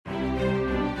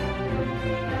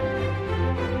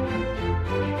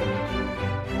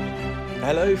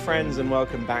Hello, friends, and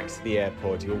welcome back to the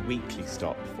Airpod, your weekly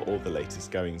stop for all the latest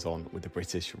goings on with the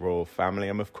British royal family.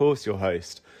 I'm, of course, your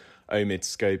host, Omid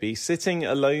Scobie, sitting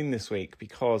alone this week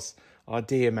because our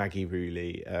dear Maggie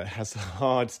Rulli has a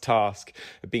hard task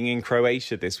of being in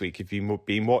Croatia this week. If you've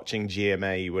been watching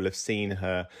GMA, you will have seen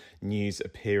her news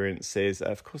appearances.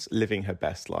 Of course, living her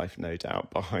best life, no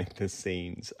doubt, behind the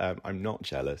scenes. I'm not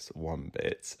jealous one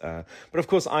bit. But of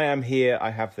course, I am here.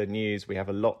 I have the news. We have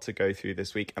a lot to go through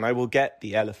this week, and I will get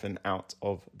the elephant out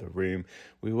of the room.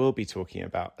 We will be talking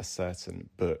about a certain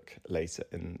book later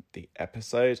in the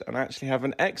episode, and I actually have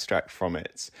an extract from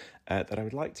it that I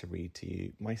would like to read to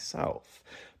you myself.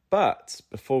 But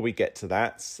before we get to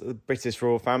that, the British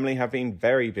royal family have been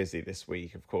very busy this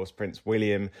week. Of course, Prince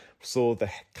William saw the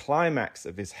climax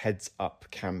of his Heads Up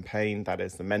campaign, that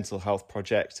is the mental health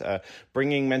project,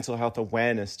 bringing mental health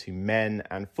awareness to men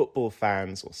and football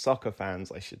fans, or soccer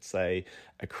fans, I should say,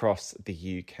 across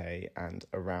the UK and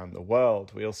around the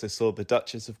world. We also saw the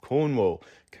Duchess of Cornwall,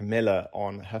 Camilla,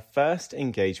 on her first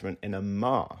engagement in a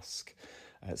mask.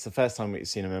 It's the first time we've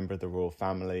seen a member of the royal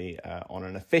family on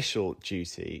an official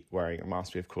duty wearing a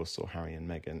mask. We, of course, saw Harry and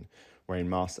Meghan wearing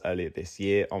masks earlier this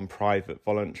year on private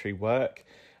voluntary work.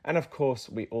 And, of course,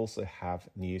 we also have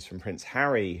news from Prince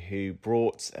Harry, who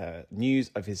brought news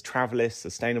of his Travelist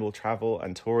Sustainable Travel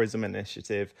and Tourism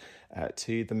Initiative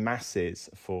to the masses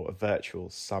for a virtual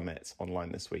summit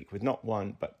online this week, with not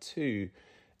one but two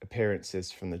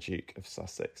appearances from the Duke of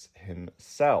Sussex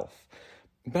himself.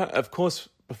 But, of course,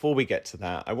 before we get to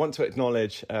that, I want to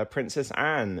acknowledge Princess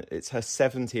Anne. It's her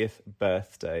 70th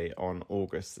birthday on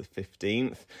August the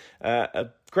 15th. A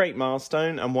great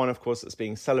milestone, and one, of course, that's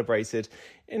being celebrated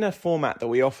in a format that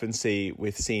we often see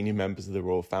with senior members of the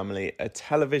royal family, a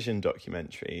television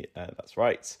documentary, that's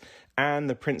right. And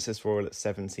The Princess Royal at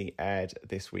 70 aired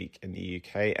this week in the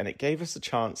UK, and it gave us a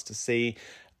chance to see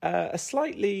a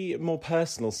slightly more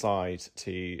personal side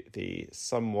to the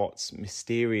somewhat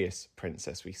mysterious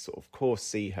princess. We of course,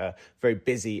 see her very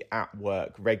busy at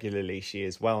work regularly. She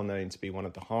is well known to be one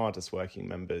of the hardest working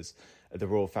members of the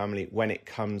royal family when it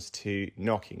comes to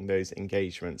knocking those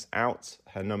engagements out.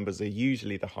 Her numbers are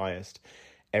usually the highest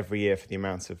every year for the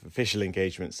amount of official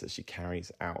engagements that she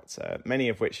carries out, many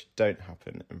of which don't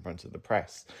happen in front of the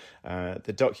press.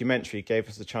 The documentary gave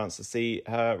us a chance to see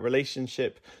her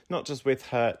relationship, not just with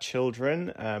her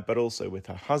children, but also with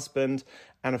her husband,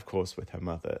 and of course with her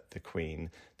mother, the Queen.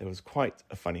 There was quite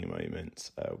a funny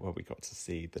moment where we got to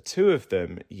see the two of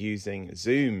them using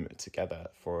Zoom together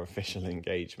for official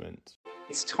engagement.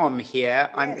 It's Tom here.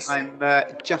 Yes. I'm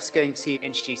just going to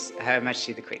introduce Her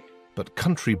Majesty the Queen. But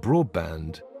country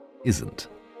broadband isn't.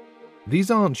 These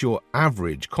aren't your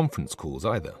average conference calls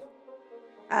either.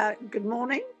 Good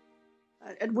morning.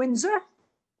 At Windsor.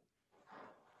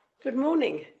 Good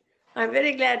morning. I'm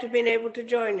very glad to have been able to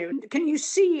join you. Can you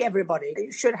see everybody?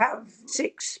 You should have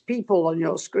 6 people on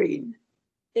your screen.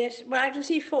 Yes, well, I can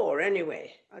see 4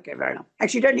 anyway. Okay, fair enough.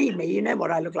 Actually, you don't need me. You know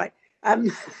what I look like.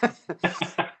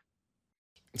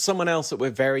 Someone else that we're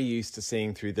very used to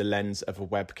seeing through the lens of a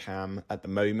webcam at the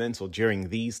moment, or during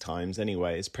these times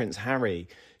anyway, is Prince Harry,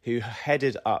 who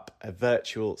headed up a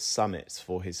virtual summit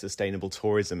for his sustainable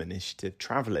tourism initiative,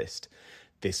 Travelist,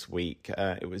 this week.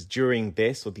 It was during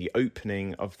this, or the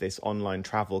opening of this online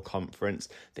travel conference,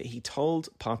 that he told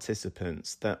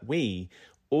participants that we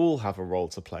all have a role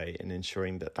to play in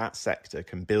ensuring that that sector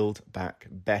can build back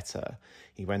better.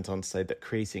 He went on to say that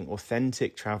creating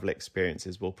authentic travel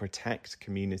experiences will protect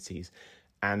communities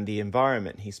and the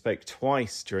environment. He spoke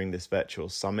twice during this virtual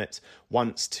summit,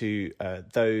 once to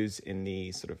those in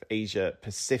the sort of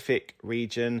Asia-Pacific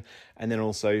region, and then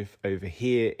also over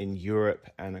here in Europe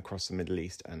and across the Middle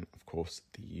East and, of course,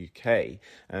 the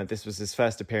UK. This was his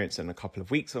first appearance in a couple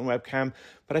of weeks on webcam,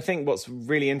 but I think what's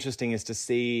really interesting is to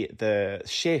see the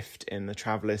shift in the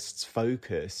Travelist's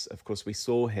focus. Of course, we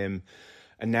saw him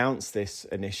announced this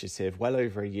initiative well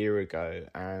over a year ago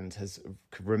and has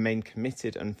remained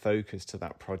committed and focused to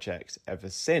that project ever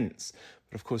since.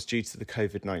 But of course, due to the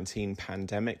COVID-19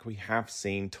 pandemic, we have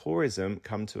seen tourism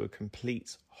come to a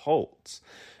complete halt.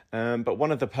 But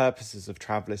one of the purposes of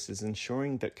Travelist is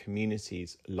ensuring that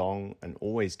communities long and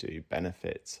always do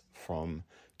benefit from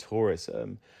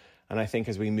tourism. And I think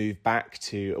as we move back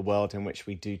to a world in which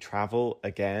we do travel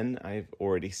again, I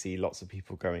already see lots of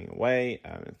people going away.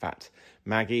 In fact,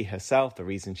 Maggie herself, the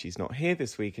reason she's not here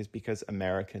this week is because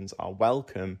Americans are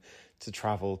welcome to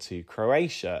travel to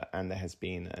Croatia. And there has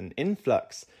been an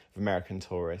influx of American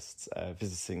tourists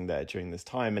visiting there during this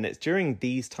time. And it's during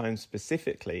these times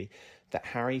specifically that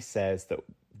Harry says that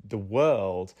the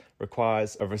world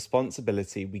requires a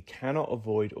responsibility we cannot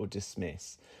avoid or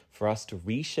dismiss for us to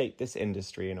reshape this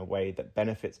industry in a way that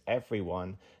benefits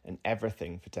everyone and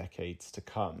everything for decades to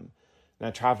come. Now,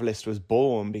 Travelist was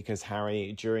born because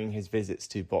Harry, during his visits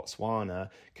to Botswana,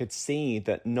 could see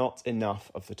that not enough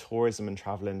of the tourism and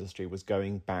travel industry was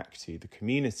going back to the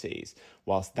communities.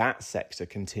 Whilst that sector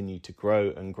continued to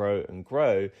grow and grow and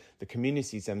grow, the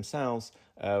communities themselves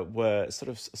were sort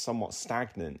of somewhat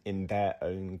stagnant in their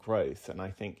own growth. And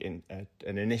I think in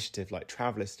an initiative like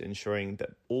Travelist ensuring that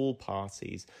all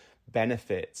parties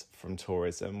benefit from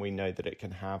tourism, we know that it can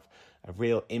have a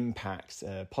real impact,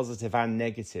 positive and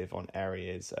negative, on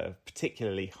areas of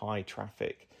particularly high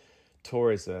traffic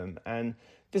tourism. And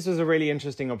this was a really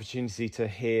interesting opportunity to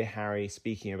hear Harry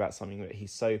speaking about something that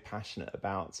he's so passionate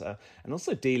about, and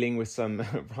also dealing with some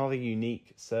rather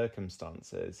unique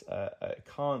circumstances. I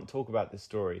can't talk about this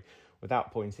story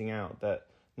without pointing out that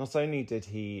not only did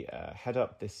he head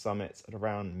up this summit at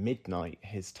around midnight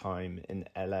his time in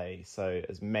LA, so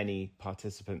as many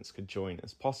participants could join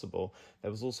as possible,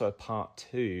 there was also a part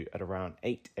 2 at around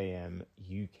 8 a.m.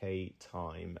 UK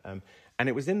time. And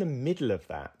it was in the middle of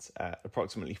that, at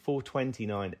approximately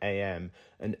 4:29 a.m.,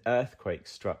 an earthquake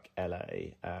struck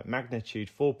LA,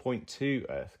 magnitude 4.2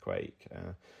 earthquake.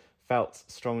 Felt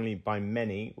strongly by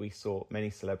many. We saw many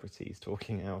celebrities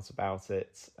talking out about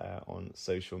it on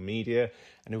social media,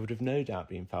 and it would have no doubt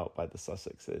been felt by the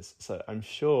Sussexes. So I'm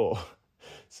sure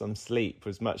some sleep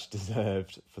was much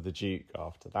deserved for the Duke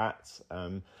after that.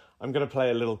 I'm going to play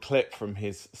a little clip from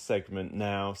his segment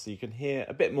now so you can hear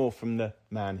a bit more from the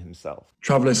man himself.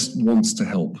 Travelist wants to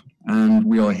help, and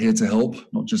we are here to help,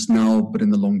 not just now, but in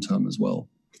the long term as well.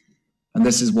 And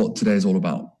this is what today is all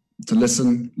about. To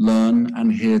listen, learn,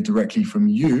 and hear directly from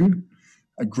you,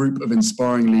 a group of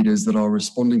inspiring leaders that are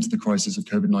responding to the crisis of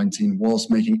COVID-19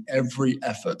 whilst making every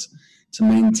effort to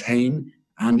maintain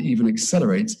and even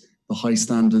accelerate the high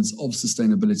standards of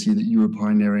sustainability that you were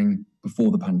pioneering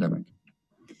before the pandemic.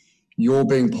 You're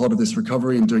being part of this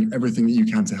recovery and doing everything that you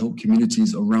can to help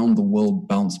communities around the world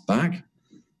bounce back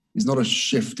is not a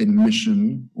shift in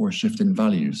mission or a shift in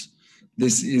values.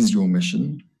 This is your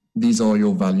mission. These are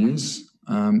your values.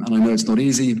 And I know it's not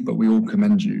easy, but we all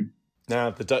commend you.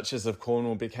 Now, the Duchess of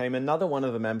Cornwall became another one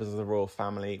of the members of the royal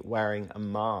family wearing a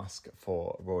mask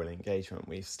for royal engagement.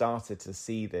 We've started to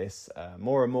see this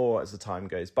more and more as the time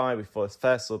goes by. We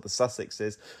first saw the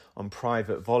Sussexes on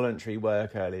private voluntary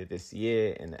work earlier this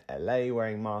year in LA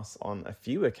wearing masks on a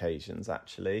few occasions,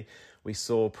 actually. We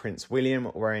saw Prince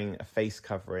William wearing a face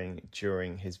covering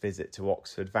during his visit to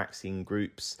Oxford Vaccine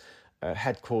Group's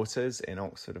headquarters in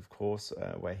Oxford, of course,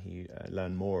 where he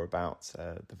learned more about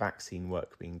the vaccine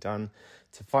work being done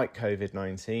to fight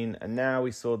COVID-19. And now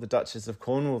we saw the Duchess of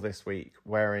Cornwall this week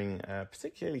wearing a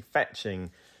particularly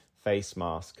fetching face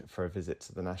mask for a visit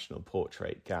to the National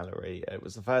Portrait Gallery. It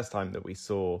was the first time that we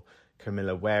saw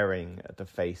Camilla wearing the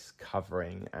face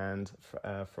covering, and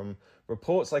from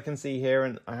reports I can see here,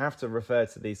 and I have to refer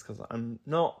to these because I'm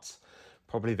not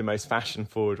probably the most fashion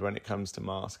forward when it comes to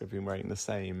masks. I've been wearing the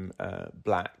same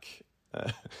black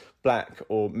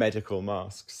or medical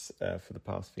masks for the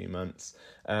past few months.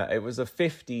 It was a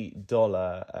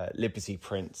 $50 Liberty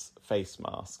Prince face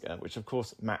mask, which of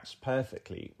course matched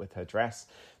perfectly with her dress.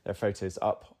 There are photos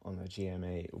up on the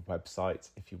GMA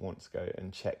website if you want to go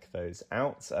and check those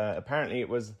out. Apparently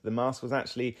the mask was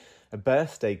actually a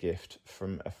birthday gift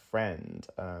from a friend,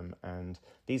 and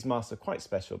these masks are quite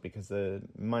special because the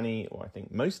money, or I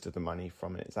think most of the money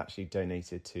from it, is actually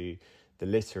donated to the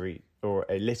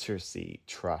literacy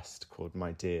trust called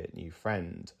My Dear New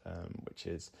Friend, which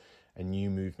is a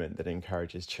new movement that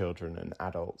encourages children and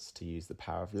adults to use the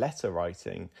power of letter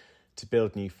writing to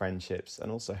build new friendships and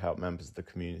also help members of the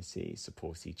community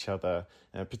support each other,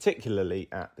 particularly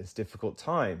at this difficult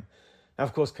time. Now,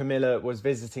 of course, Camilla was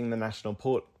visiting the National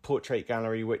Portrait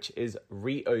Gallery, which is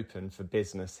reopened for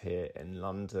business here in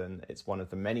London. It's one of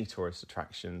the many tourist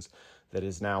attractions that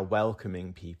is now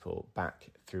welcoming people back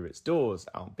through its doors,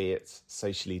 albeit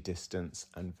socially distanced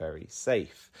and very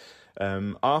safe.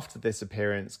 After this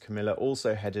appearance, Camilla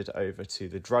also headed over to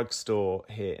the drugstore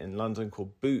here in London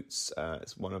called Boots.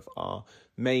 It's one of our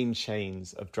main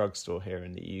chains of drugstore here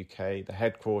in the UK. The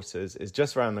headquarters is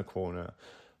just around the corner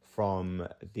from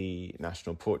the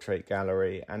National Portrait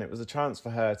Gallery, and it was a chance for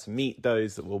her to meet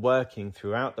those that were working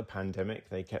throughout the pandemic.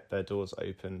 They kept their doors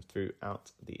open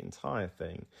throughout the entire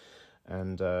thing.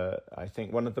 And I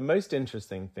think one of the most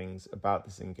interesting things about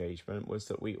this engagement was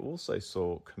that we also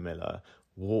saw Camilla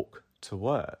walk to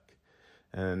work.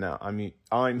 And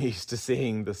I'm used to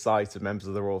seeing the sight of members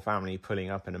of the royal family pulling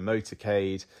up in a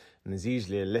motorcade, and there's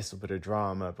usually a little bit of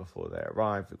drama before they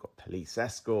arrive. We've got police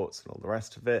escorts and all the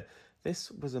rest of it.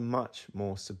 This was a much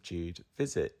more subdued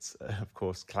visit. Of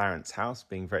course, Clarence House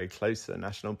being very close to the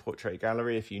National Portrait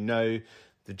Gallery, if you know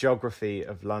the geography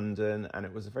of London, and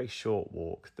it was a very short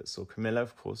walk that saw Camilla,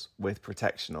 of course, with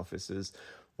protection officers,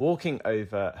 walking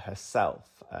over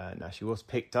herself. Now, she was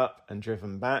picked up and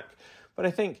driven back, but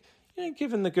I think,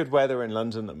 given the good weather in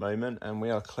London at the moment, and we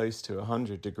are close to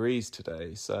 100 degrees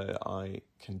today, so I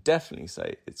can definitely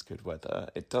say it's good weather.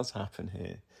 It does happen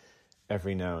here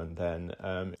every now and then.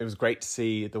 It was great to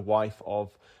see the wife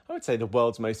of, I would say,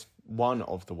 one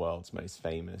of the world's most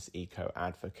famous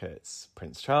eco-advocates,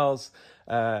 Prince Charles,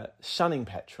 shunning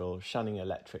petrol, shunning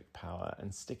electric power,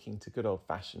 and sticking to good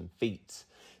old-fashioned feet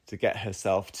to get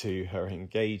herself to her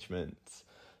engagement.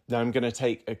 Now, I'm going to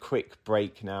take a quick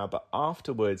break now, but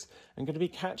afterwards, I'm going to be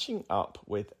catching up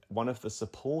with one of the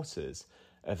supporters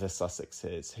of the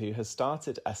Sussexes, who has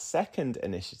started a second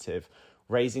initiative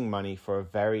raising money for a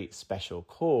very special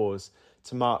cause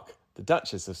to mark the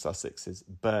Duchess of Sussex's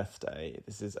birthday.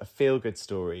 This is a feel-good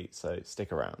story, so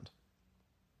stick around.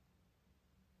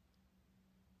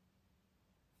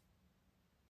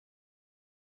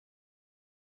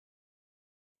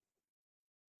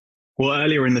 Well,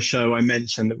 earlier in the show, I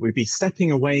mentioned that we'd be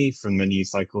stepping away from the news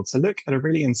cycle to look at a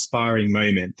really inspiring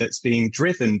moment that's being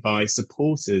driven by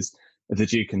supporters of the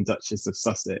Duke and Duchess of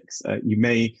Sussex. You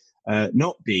may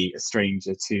not be a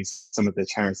stranger to some of the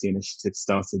charity initiatives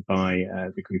started by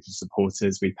the group of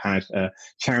supporters. We've had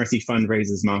charity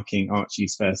fundraisers marking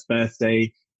Archie's first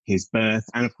birthday, his birth,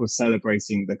 and of course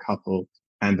celebrating the couple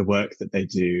and the work that they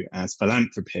do as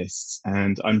philanthropists.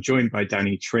 And I'm joined by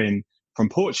Danny Trin from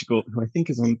Portugal, who I think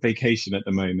is on vacation at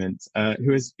the moment,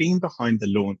 who has been behind the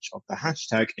launch of the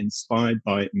hashtag Inspired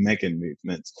by Meghan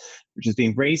movement, which has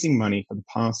been raising money for the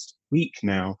past week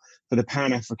now for the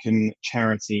Pan-African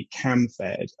charity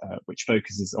CamFed, which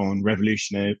focuses on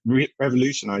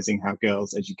revolutionizing how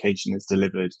girls' education is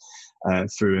delivered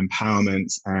through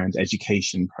empowerment and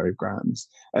education programs.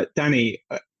 Danny,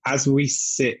 as we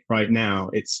sit right now,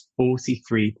 it's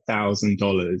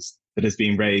 $43,000 that has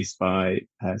been raised by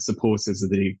supporters of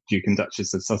the Duke and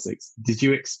Duchess of Sussex. Did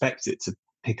you expect it to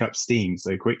pick up steam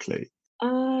so quickly?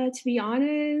 To be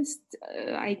honest,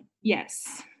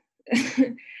 yes.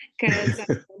 Because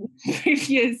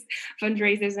previous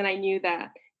fundraisers, and I knew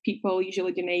that people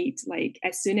usually donate, like,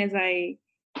 as soon as I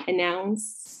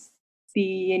announce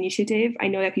the initiative, I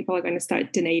know that people are going to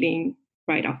start donating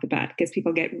right off the bat because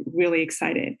people get really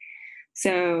excited.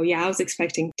 So yeah, I was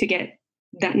expecting to get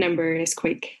that number as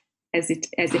quick as it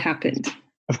happened.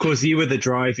 Of course, you were the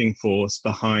driving force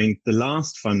behind the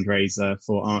last fundraiser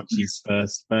for Archie's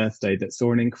first birthday that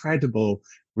saw an incredible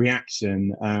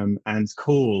reaction and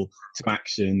call to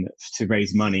action to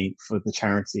raise money for the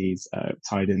charities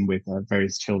tied in with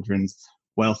various children's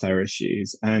welfare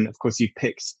issues. And of course, you've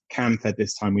picked CamFed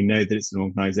this time. We know that it's an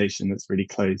organisation that's really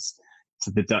close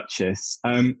to the Duchess.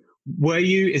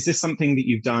 Is this something that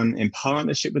you've done in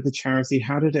partnership with the charity?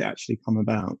 How did it actually come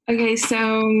about? Okay,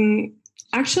 so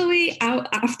actually,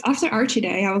 after Archie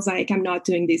Day, I was like, I'm not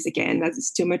doing this again.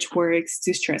 That's too much work. It's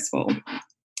too stressful.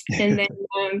 And then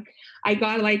I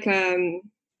got like an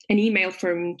email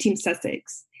from Team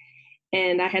Sussex,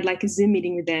 and I had like a Zoom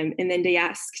meeting with them. And then they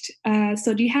asked,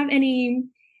 so do you have any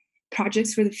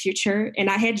projects for the future? And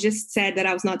I had just said that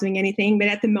I was not doing anything, but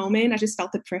at the moment I just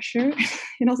felt the pressure.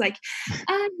 And I was like,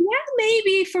 yeah,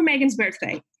 maybe for Meghan's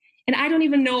birthday. And I don't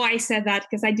even know why I said that,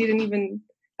 because I didn't even,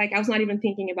 like, I was not even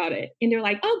thinking about it. And they're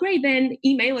like, oh, great, then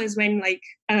email us when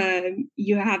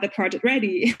you have the project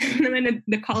ready. And then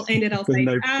the call ended. I was like,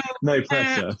 no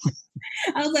pressure.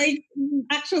 I was like,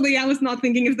 actually, I was not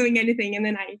thinking of doing anything. And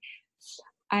then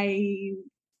I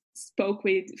spoke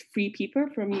with Free People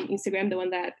from Instagram, the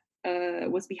one that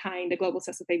was behind the Global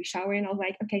Sussex Baby Shower. And I was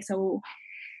like, okay, so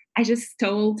I just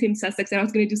told Team Sussex that I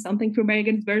was going to do something for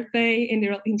Meghan's birthday. And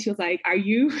she was like, are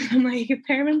you? I'm like,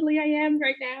 apparently I am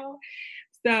right now.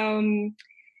 So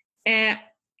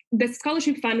the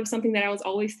scholarship fund was something that I was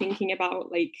always thinking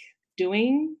about, like,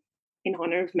 doing in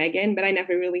honor of Meghan, but I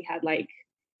never really had, like,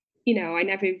 I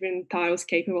never even thought I was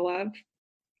capable of.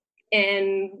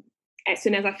 And as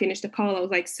soon as I finished the call, I was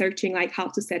like searching like how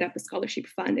to set up a scholarship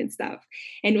fund and stuff.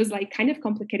 And it was like kind of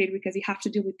complicated because you have to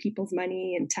deal with people's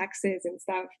money and taxes and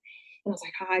stuff. And I was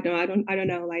like, I don't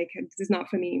know, like, this is not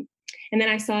for me. And then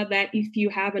I saw that if you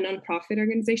have a nonprofit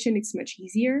organization, it's much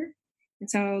easier. And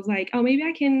so I was like, oh, maybe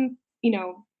I can,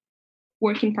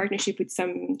 work in partnership with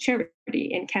some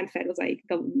charity. And CamFed was like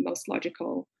the most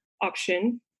logical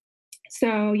option.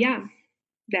 So yeah,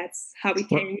 that's how it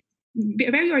came.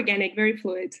 Very organic, very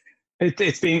fluid.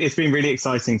 It's been really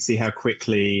exciting to see how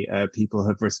quickly people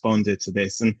have responded to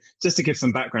this. And just to give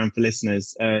some background for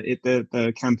listeners,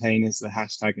 the campaign is the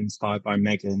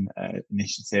 #InspiredByMegan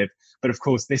initiative. But of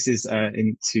course, this is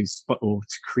to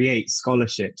create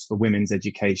scholarships for women's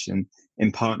education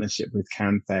in partnership with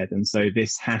CAMFED. And so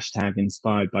this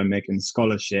 #InspiredByMegan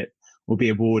scholarship will be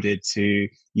awarded to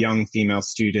young female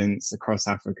students across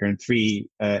Africa in 3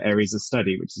 areas of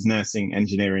study, which is nursing,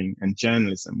 engineering, and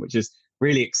journalism, which is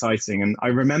really exciting. And I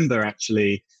remember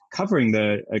actually covering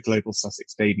the Global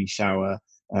Sussex Baby Shower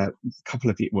a couple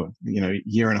of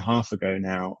year and a half ago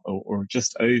now, or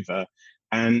just over.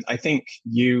 And I think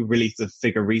you released a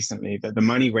figure recently that the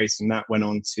money raised from that went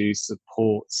on to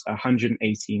support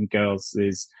 118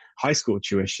 girls' high school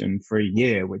tuition for a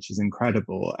year, which is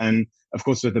incredible. And of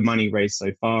course, with the money raised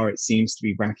so far, it seems to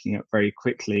be racking up very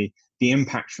quickly. The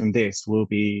impact from this will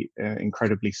be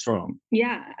incredibly strong.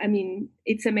 Yeah, I mean,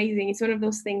 it's amazing. It's one of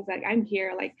those things like I'm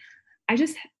here, like I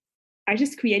just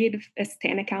created a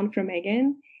Stan account for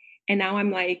Megan, and now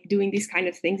I'm like doing these kind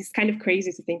of things. It's kind of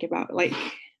crazy to think about, like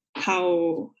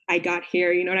how I got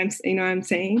here. You know what I'm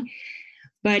saying?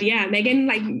 But yeah, Megan,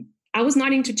 like I was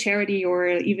not into charity or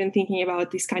even thinking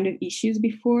about these kind of issues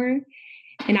before.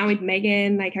 And now with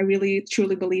Megan, like I really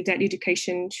truly believe that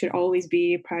education should always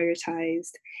be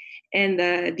prioritized. And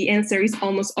the answer is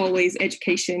almost always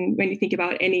education. When you think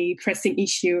about any pressing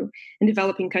issue in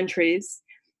developing countries,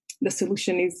 the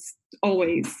solution is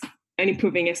always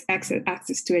improving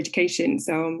access to education.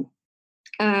 So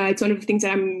it's one of the things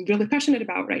that I'm really passionate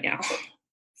about right now.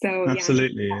 So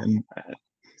absolutely, yeah.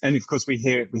 And of course we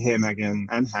hear Megan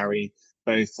and Harry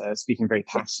both speaking very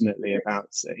passionately about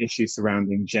issues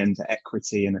surrounding gender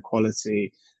equity and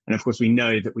equality. And of course, we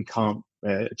know that we can't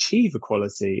achieve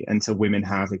equality until women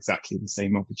have exactly the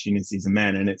same opportunities as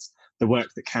men. And it's the work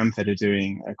that CAMFED are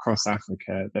doing across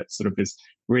Africa that sort of is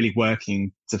really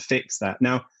working to fix that.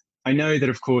 Now, I know that,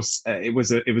 of course, it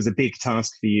was a big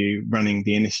task for you running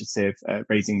the initiative,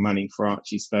 raising money for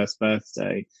Archie's first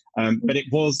birthday. But it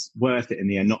was worth it in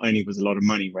the end. Not only was a lot of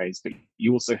money raised, but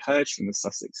you also heard from the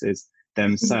Sussexes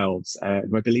themselves, I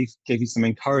believe gave you some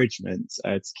encouragement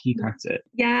to keep at it.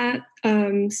 Yeah,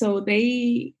 so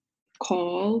they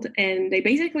called and they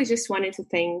basically just wanted to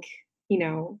thank,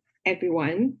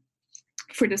 everyone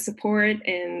for the support,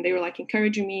 and they were like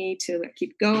encouraging me to like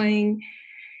keep going.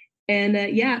 And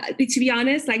to be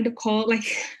honest, like the call, like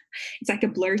it's like a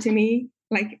blur to me.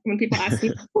 Like when people ask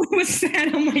me what was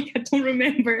said, I'm like, I don't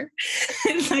remember.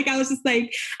 It's like I was just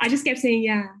like, I just kept saying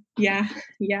yeah.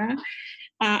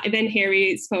 And then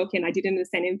Harry spoke and I didn't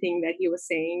understand anything that he was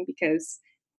saying, because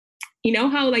you know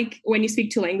how like when you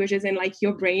speak two languages and like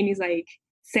your brain is like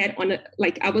set on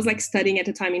like I was like studying at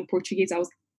the time in Portuguese. I was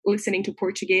listening to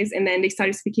Portuguese, and then they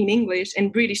started speaking English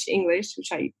and British English, which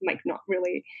I like not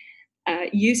really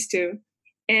used to.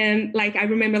 And like I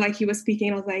remember like he was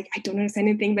speaking, I was like, I don't understand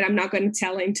anything, but I'm not going to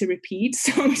tell him to repeat.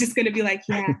 So I'm just going to be like,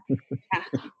 yeah,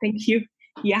 thank you.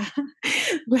 Yeah.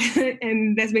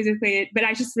 And that's basically it. But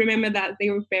I just remember that they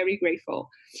were very grateful.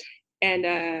 And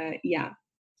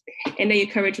and they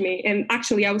encouraged me. And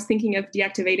actually I was thinking of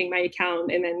deactivating my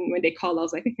account. And then when they called, I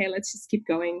was like, okay, let's just keep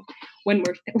going. One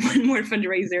more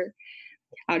fundraiser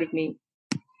out of me.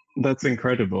 That's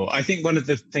incredible. I think one of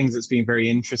the things that's been very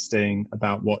interesting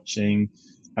about watching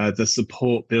the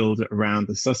support build around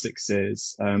the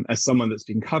Sussexes, as someone that's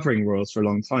been covering royals for a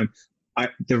long time,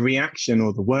 the reaction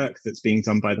or the work that's being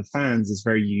done by the fans is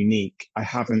very unique. I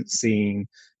haven't seen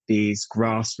these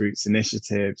grassroots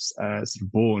initiatives sort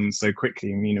of born so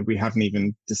quickly. I mean, we haven't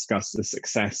even discussed the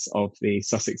success of the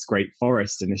Sussex Great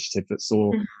Forest initiative that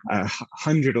saw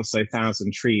 100 or so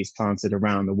thousand trees planted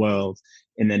around the world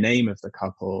in the name of the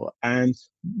couple. And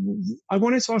I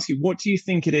wanted to ask you, what do you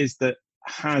think it is that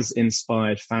has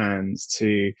inspired fans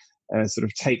to sort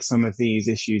of take some of these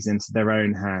issues into their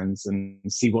own hands and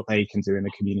see what they can do in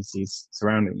the communities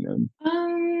surrounding them?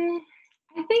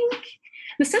 I think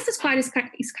the Sussex Pride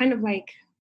is kind of like,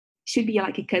 should be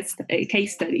like a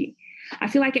case study. I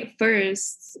feel like at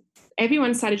first,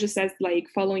 everyone started just as like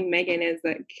following Megan as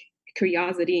like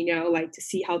curiosity, like to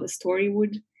see how the story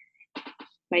would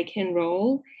like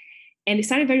enroll. And it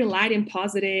started very light and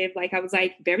positive. Like I was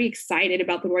like very excited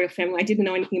about the royal family. I didn't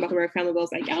know anything about the royal family, but I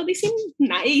was like, oh, they seem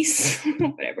nice,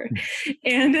 whatever.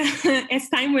 And as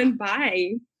time went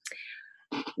by,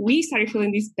 we started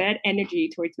feeling this bad energy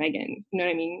towards Megan. You know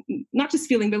what I mean? Not just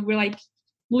feeling, but we're like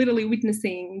literally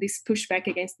witnessing this pushback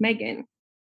against Megan.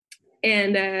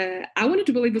 And I wanted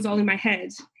to believe it was all in my head.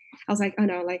 I was like, oh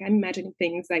no, like I'm imagining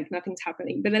things, like nothing's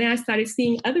happening. But then I started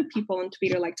seeing other people on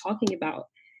Twitter like talking about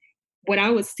what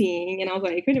I was seeing. And I was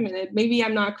like, wait a minute, maybe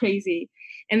I'm not crazy.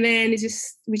 And then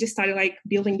we just started like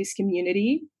building this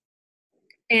community.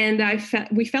 And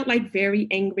we felt like very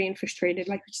angry and frustrated,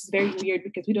 like, which is very weird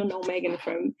because we don't know Megan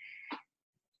from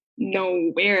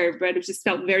nowhere, but it just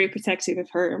felt very protective of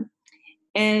her.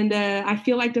 And I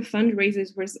feel like the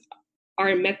fundraisers was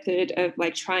our method of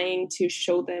like trying to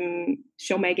show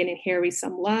Megan and Harry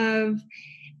some love.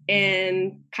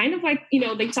 And kind of like,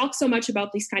 they talk so much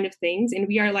about these kind of things, and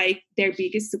we are like their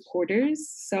biggest supporters.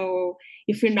 So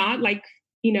if you're not like,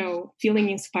 feeling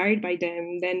inspired by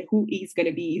them, then who is going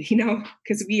to be,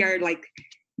 because we are like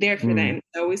there for them.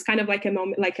 So it's kind of like a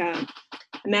moment, like a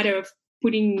matter of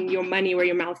putting your money where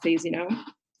your mouth is,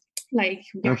 like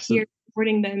we're here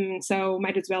supporting them. So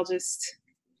might as well just,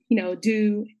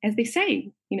 do as they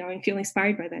say, and feel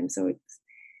inspired by them. So it's,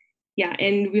 yeah,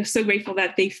 and we're so grateful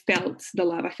that they felt the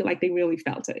love. I feel like they really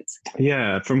felt it.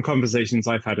 Yeah, from conversations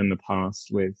I've had in the past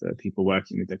with people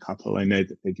working with the couple, I know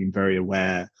that they've been very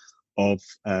aware of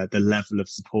the level of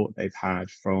support they've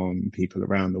had from people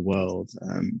around the world,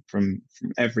 from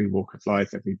every walk of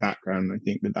life, every background. I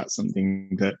think that that's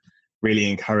something that really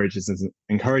encourages them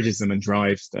and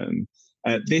drives them.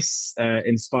 This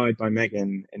Inspired by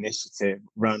Megan initiative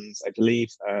runs, I believe,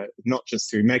 not just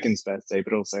through Megan's birthday,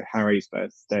 but also Harry's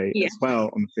birthday as well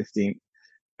on the 15th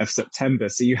of September.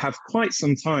 So you have quite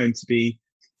some time to be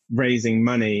raising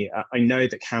money. I know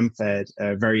that CamFed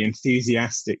very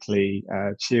enthusiastically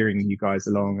cheering you guys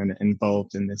along and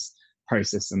involved in this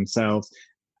process themselves.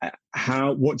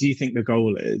 What do you think the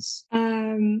goal is?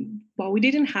 Well, we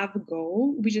didn't have a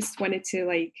goal. We just wanted to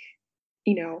like,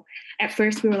 at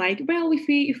first we were like, well,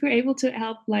 if we're able to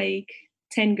help like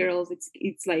 10 girls,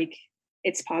 it's like,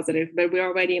 it's positive, but we're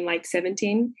already in like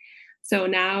 17. So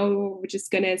now we're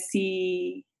just going to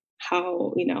see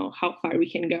how far we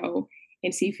can go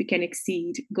and see if we can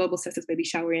exceed Global Success Baby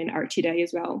Shower and Archie Day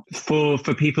as well. For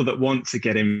people that want to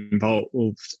get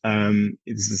involved,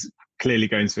 this is clearly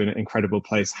going to an incredible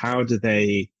place. How do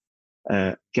they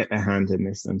get their hand in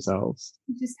this themselves?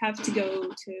 You just have to go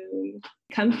to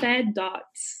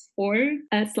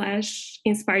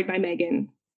camfed.org/inspired by Megan.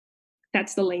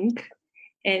 That's the link.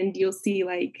 And you'll see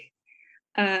like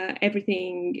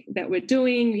everything that we're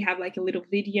doing. We have like a little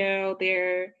video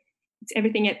there. It's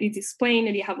everything is explained,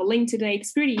 and you have a link today.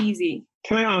 It's pretty easy.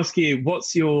 Can I ask you,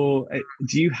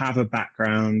 do you have a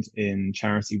background in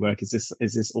charity work? Is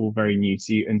this all very new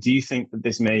to you? And do you think that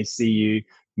this may see you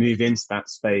move into that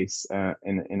space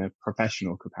in a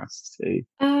professional capacity?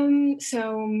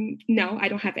 So no, I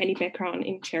don't have any background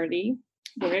in charity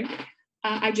work.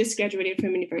 I just graduated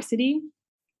from university,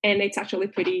 and it's actually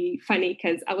pretty funny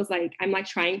because I'm like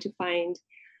trying to find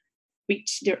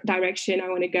which direction I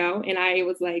want to go, and I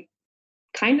was like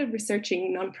kind of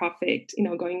researching nonprofit,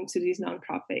 going into this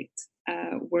nonprofit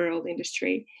world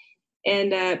industry,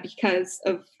 and because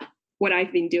of what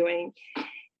I've been doing.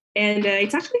 And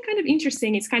it's actually kind of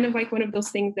interesting. It's kind of like one of those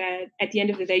things that at the end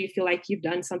of the day, you feel like you've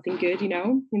done something good,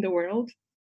 in the world.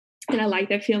 And I like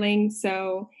that feeling.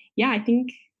 So yeah, I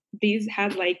think this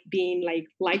has like been like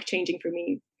life-changing for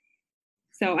me.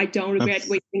 So I don't regret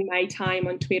wasting my time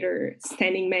on Twitter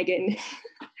standing Megan.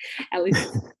 At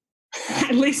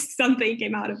least something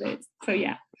came out of it. So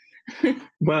yeah.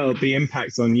 Well, the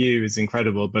impact on you is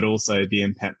incredible, but also the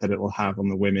impact that it will have on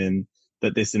the women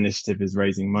that this initiative is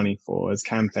raising money for. As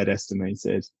CamFed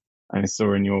estimated, and I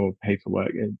saw in your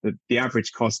paperwork, the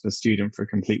average cost per student for a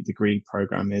complete degree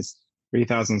program is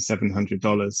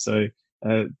 $3,700. So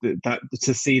that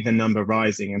to see the number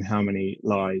rising and how many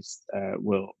lives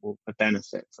will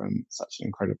benefit from such an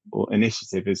incredible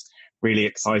initiative is really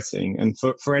exciting. And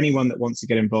for anyone that wants to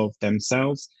get involved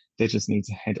themselves, they just need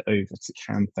to head over to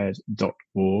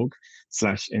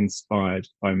camfed.org/inspired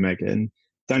by Megan.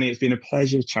 Danny, it's been a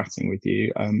pleasure chatting with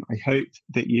you. I hope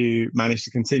that you manage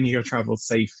to continue your travel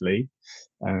safely,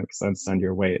 because I understand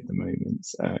you're away at the moment.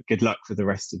 Good luck with the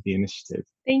rest of the initiative.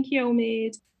 Thank you,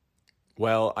 Omid.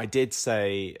 Well, I did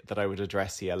say that I would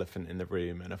address the elephant in the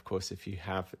room. And of course, if you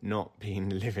have not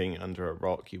been living under a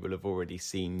rock, you will have already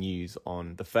seen news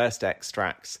on the first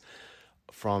extracts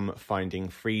from Finding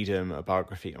Freedom, a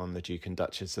biography on the Duke and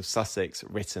Duchess of Sussex,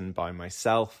 written by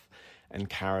myself and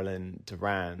Carolyn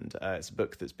Durand. It's a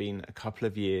book that's been a couple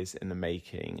of years in the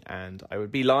making, and I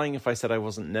would be lying if I said I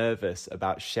wasn't nervous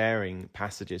about sharing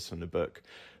passages from the book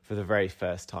for the very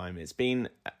first time. It's been,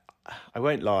 I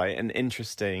won't lie, an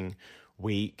interesting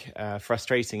week,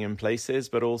 frustrating in places,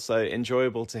 but also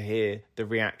enjoyable to hear the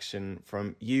reaction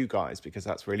from you guys, because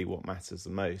that's really what matters the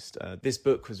most. This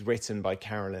book was written by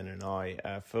Carolyn and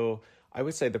I for I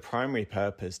would say the primary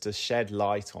purpose to shed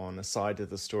light on a side of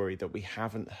the story that we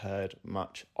haven't heard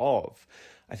much of.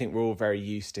 I think we're all very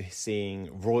used to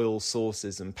seeing royal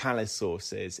sources and palace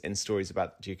sources in stories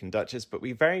about the Duke and Duchess, but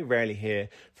we very rarely hear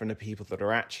from the people that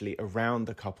are actually around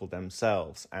the couple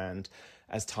themselves. And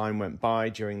as time went by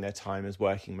during their time as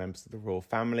working members of the royal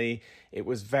family, it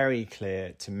was very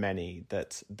clear to many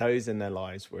that those in their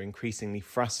lives were increasingly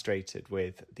frustrated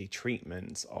with the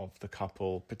treatment of the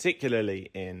couple, particularly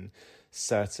in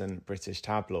certain British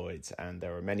tabloids. And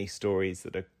there are many stories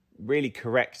that are really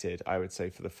corrected, I would say,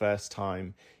 for the first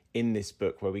time in this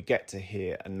book, where we get to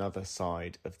hear another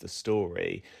side of the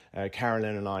story.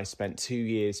 Carolyn and I spent 2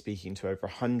 years speaking to over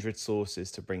 100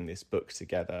 sources to bring this book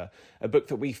together, a book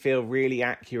that we feel really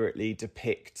accurately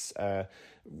depicts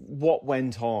what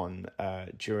went on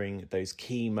during those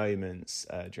key moments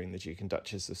during the Duke and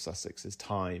Duchess of Sussex's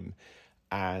time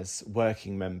as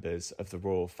working members of the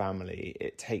royal family.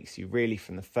 It takes you really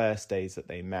from the first days that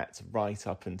they met right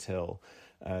up until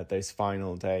those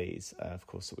final days, of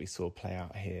course, that we saw play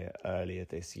out here earlier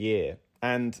this year.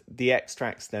 And the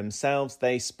extracts themselves,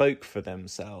 they spoke for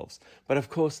themselves. But of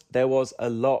course, there was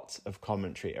a lot of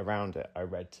commentary around it. I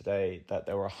read today that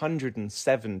there were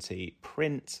 170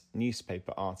 print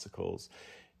newspaper articles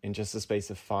in just the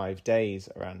space of 5 days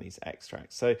around these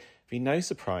extracts. So it'd be no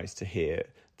surprise to hear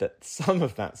that some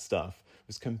of that stuff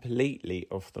was completely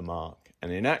off the mark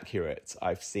and inaccurate.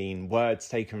 I've seen words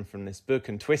taken from this book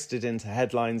and twisted into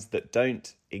headlines that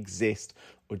don't exist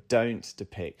or don't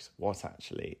depict what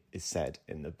actually is said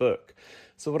in the book.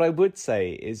 So what I would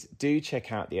say is do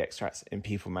check out the extracts in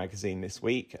People magazine this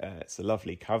week. It's a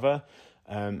lovely cover.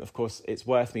 Of course, it's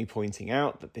worth me pointing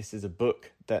out that this is a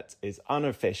book that is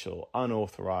unofficial,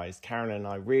 unauthorized. Carolyn and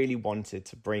I really wanted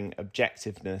to bring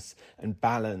objectiveness and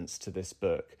balance to this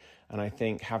book. And I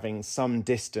think having some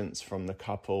distance from the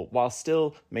couple while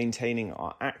still maintaining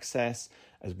our access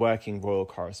as working royal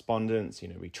correspondents,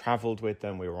 we travelled with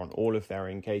them, we were on all of their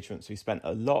engagements, we spent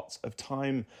a lot of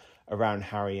time around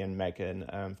Harry and Meghan.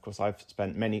 Of course, I've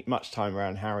spent much time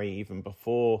around Harry even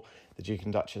before the Duke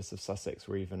and Duchess of Sussex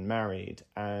were even married.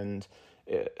 And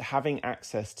having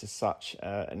access to such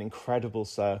an incredible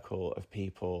circle of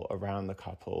people around the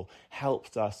couple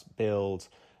helped us build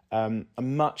a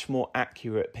much more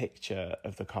accurate picture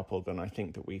of the couple than I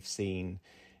think that we've seen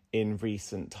in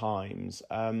recent times.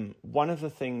 One of the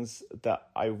things that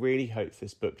I really hope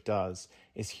this book does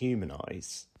is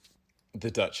humanise the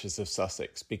Duchess of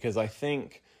Sussex, because I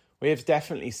think we have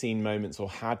definitely seen moments or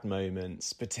had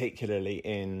moments, particularly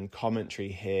in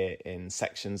commentary here in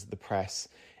sections of the press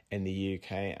in the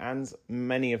UK and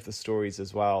many of the stories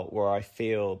as well, where I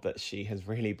feel that she has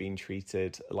really been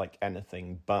treated like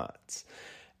anything but.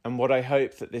 And what I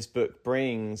hope that this book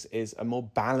brings is a more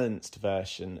balanced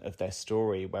version of their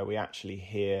story, where we actually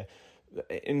hear,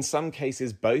 in some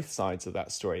cases, both sides of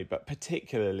that story, but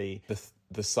particularly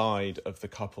the side of the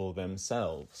couple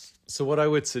themselves. So what I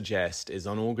would suggest is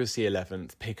on August the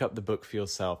 11th, pick up the book for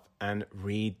yourself and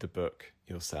read the book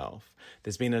yourself.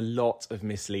 There's been a lot of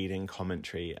misleading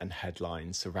commentary and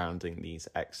headlines surrounding these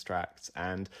extracts,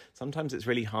 and sometimes it's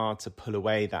really hard to pull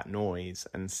away that noise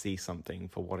and see something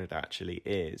for what it actually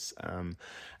is.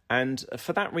 And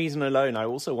for that reason alone, I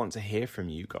also want to hear from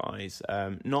you guys,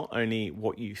 not only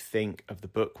what you think of the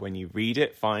book when you read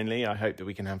it. Finally, I hope that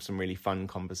we can have some really fun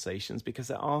conversations, because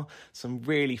there are some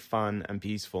really fun and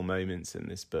beautiful moments in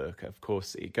this book. Of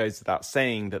course, it goes without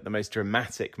saying that the most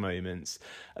dramatic moments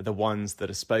are the ones that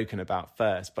are spoken about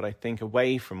first. But I think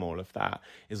away from all of that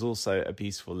is also a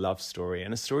beautiful love story,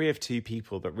 and a story of two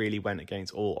people that really went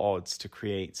against all odds to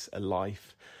create a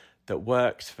life that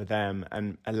worked for them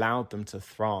and allowed them to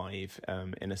thrive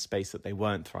in a space that they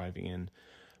weren't thriving in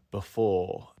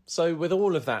before. So with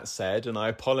all of that said, and I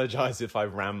apologise if I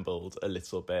rambled a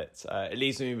little bit, it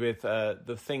leaves me with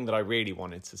the thing that I really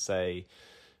wanted to say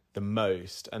the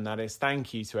most, and that is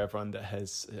thank you to everyone that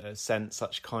has sent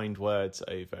such kind words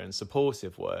over and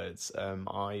supportive words.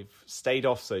 I've stayed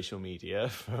off social media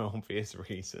for obvious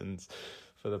reasons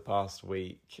for the past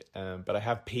week, but I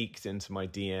have peeked into my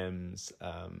DMs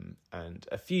and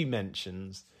a few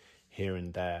mentions here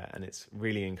and there, and it's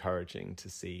really encouraging to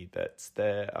see that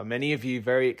there are many of you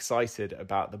very excited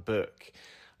about the book.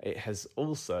 It has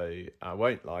also, I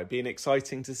won't lie, been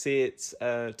exciting to see it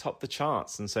top the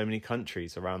charts in so many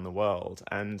countries around the world,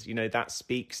 and that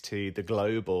speaks to the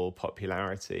global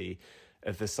popularity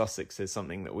of the Sussexes,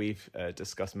 something that we've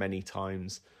discussed many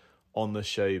times on the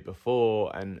show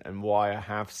before, and why I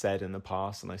have said in the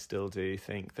past, and I still do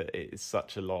think that it is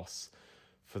such a loss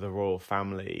for the royal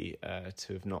family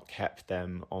to have not kept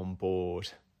them on board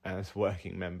as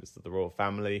working members of the royal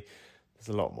family.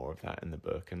 There's a lot more of that in the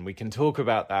book, and we can talk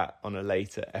about that on a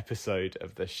later episode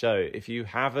of the show. If you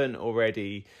haven't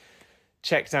already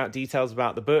checked out details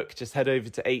about the book, just head over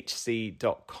to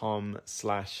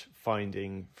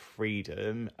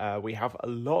hc.com/findingfreedom. We have a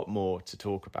lot more to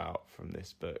talk about from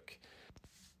this book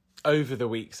over the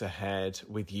weeks ahead,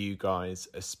 with you guys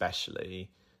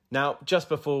especially. Now, just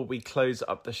before we close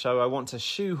up the show, I want to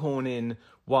shoehorn in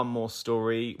one more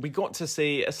story. We got to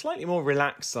see a slightly more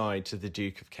relaxed side to the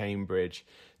Duke of Cambridge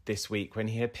this week when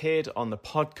he appeared on the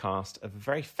podcast of a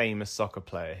very famous soccer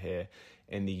player here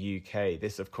in the UK.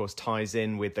 This, of course, ties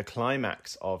in with the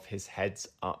climax of his Heads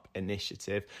Up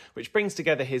initiative, which brings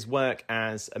together his work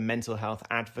as a mental health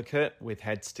advocate with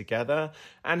Heads Together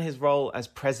and his role as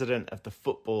president of the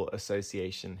Football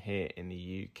Association here in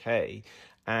the UK.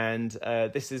 And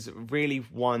this is really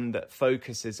one that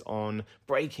focuses on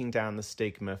breaking down the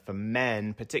stigma for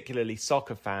men, particularly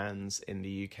soccer fans in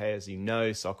the UK. As you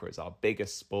know, soccer is our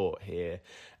biggest sport here.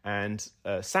 And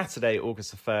Saturday, August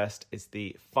the 1st, is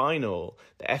the final,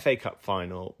 the FA Cup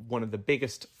final, one of the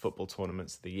biggest football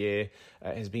tournaments of the year.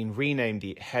 It has been renamed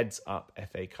the Heads Up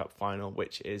FA Cup final,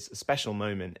 which is a special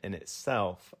moment in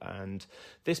itself. And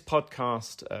this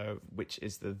podcast, which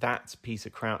is the That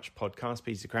Peter Crouch podcast,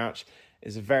 Peter Crouch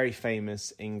is a very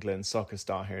famous England soccer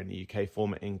star here in the UK,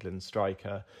 former England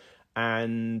striker.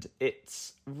 And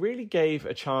it really gave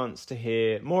a chance to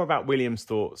hear more about William's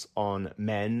thoughts on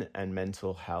men and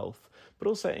mental health, but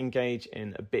also engage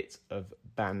in a bit of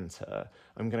banter.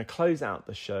 I'm going to close out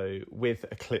the show with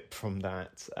a clip from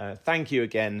that. Thank you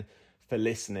again for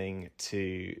listening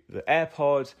to the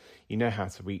AirPod. You know how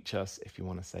to reach us if you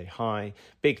want to say hi.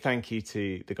 Big thank you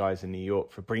to the guys in New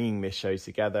York for bringing this show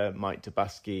together, Mike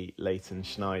Dubusky, Leighton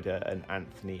Schneider and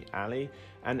Anthony Alley.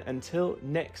 And until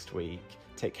next week,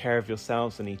 take care of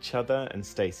yourselves and each other and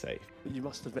stay safe. You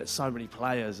must have met so many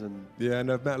players. Yeah,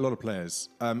 and I've met a lot of players.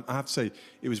 I have to say,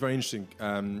 it was very interesting.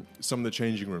 Some of the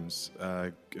changing rooms,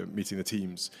 meeting the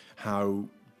teams, how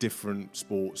different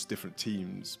sports, different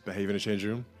teams behave in a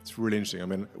changing room. It's really interesting. I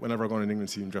mean, whenever I go in an England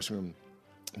team dressing room,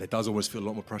 there does always feel a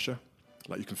lot more pressure.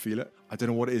 Like, you can feel it. I don't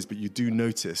know what it is, but you do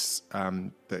notice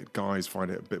that guys find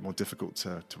it a bit more difficult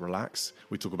to relax.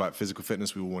 We talk about physical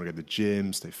fitness. We all want to go to the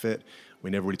gym, stay fit.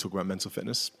 We never really talk about mental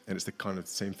fitness. And it's the kind of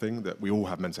the same thing, that we all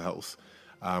have mental health.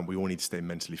 We all need to stay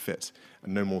mentally fit.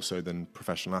 And no more so than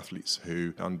professional athletes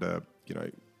who, under,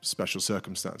 special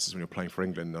circumstances, when you're playing for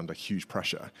England under huge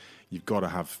pressure, you've got to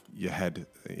have your head,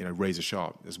 razor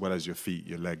sharp, as well as your feet,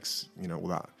 your legs, all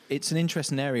that. It's an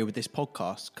interesting area with this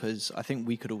podcast, because I think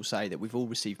we could all say that we've all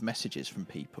received messages from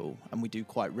people, and we do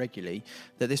quite regularly,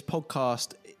 that this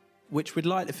podcast, which we'd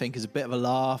like to think is a bit of a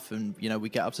laugh, and we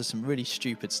get up to some really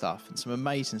stupid stuff and some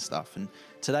amazing stuff, and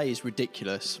today is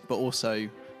ridiculous but also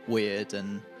weird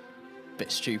and a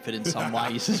bit stupid in some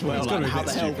ways as well. Like, how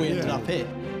the hell we ended up here.